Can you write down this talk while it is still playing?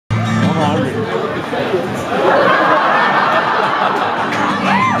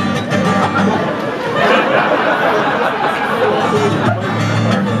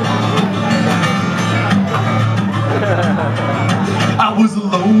I was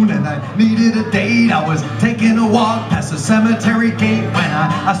alone and I needed a date. I was taking a walk past the cemetery gate when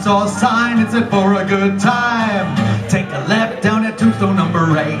I saw a sign that said for a good time. Take a left down at tombstone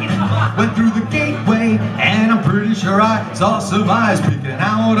number 8. Went through the gateway and I'm pretty sure I saw some eyes peeking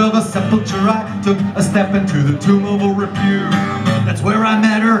out of a sepulcher. I took a step into the tomb of a repute. That's where I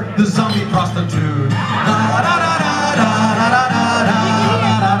met her, the zombie prostitute. Da, da, da, da, da, da, da, da,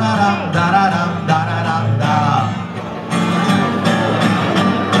 da, da, da, da, da.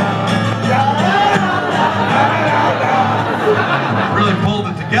 Really pulled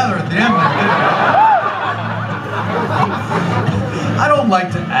it together at the end there, didn't it? I don't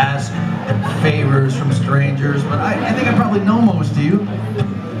like to ask favors from strangers, but I think I probably know most of you.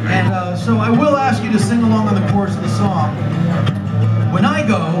 And so I will ask you to sing along on the chorus of the song. When I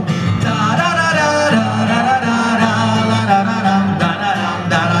go, da da da da da da da da da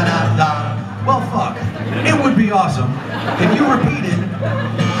da da da da. Well, fuck. It would be awesome if you repeated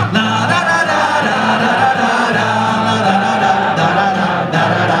la da da da da da da da.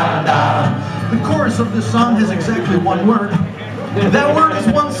 The chorus of this song has exactly one word. That word is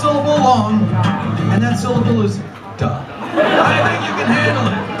one syllable long, and that syllable is duh. I think you can handle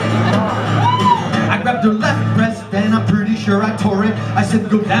it. I grabbed her left breast and I'm pretty sure I tore it. I said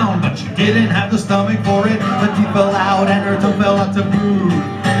go down, but she didn't have the stomach for it. The teeth fell out and her tongue fell out to boot.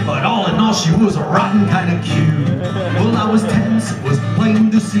 But all in all, she was a rotten kind of cute. Well, I was tense, it was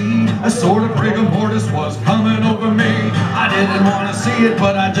plain to see. A sort of rigor mortis was coming over me. I didn't want to see it,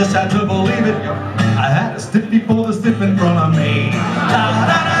 but I just had to believe it. I had a stiff before the stiff in front of me. Da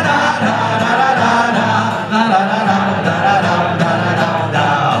da da da da da da da da da da da da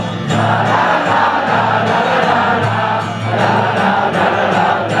da.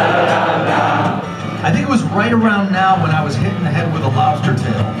 I think it was right around now when I was hit in the head with a lobster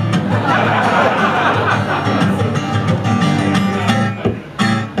tail.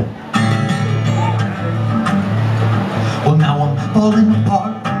 Well, now I'm falling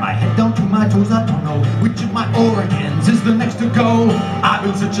apart from my head down to my toes. I don't know which of my organs is the next to go. I've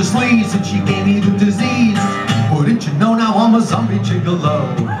been such a sleaze since she gave me the disease. Wouldn't you know, now I'm a zombie gigolo.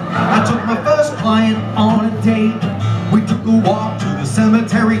 I took my first client on a date. We took a walk to the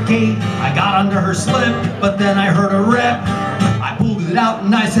cemetery gate. I got under her slip, but then I heard a rip. I pulled it out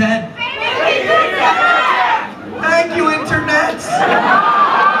and I said, thank you, internet.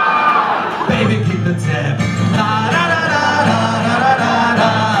 Baby, keep the tip. Da da da da da da da da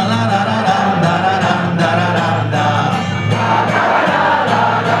da da da da.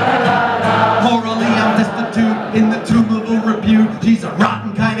 Morally, I'm destitute in the tomb of a repute. She's a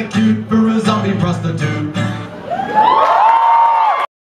rotten kind of cute for a zombie prostitute.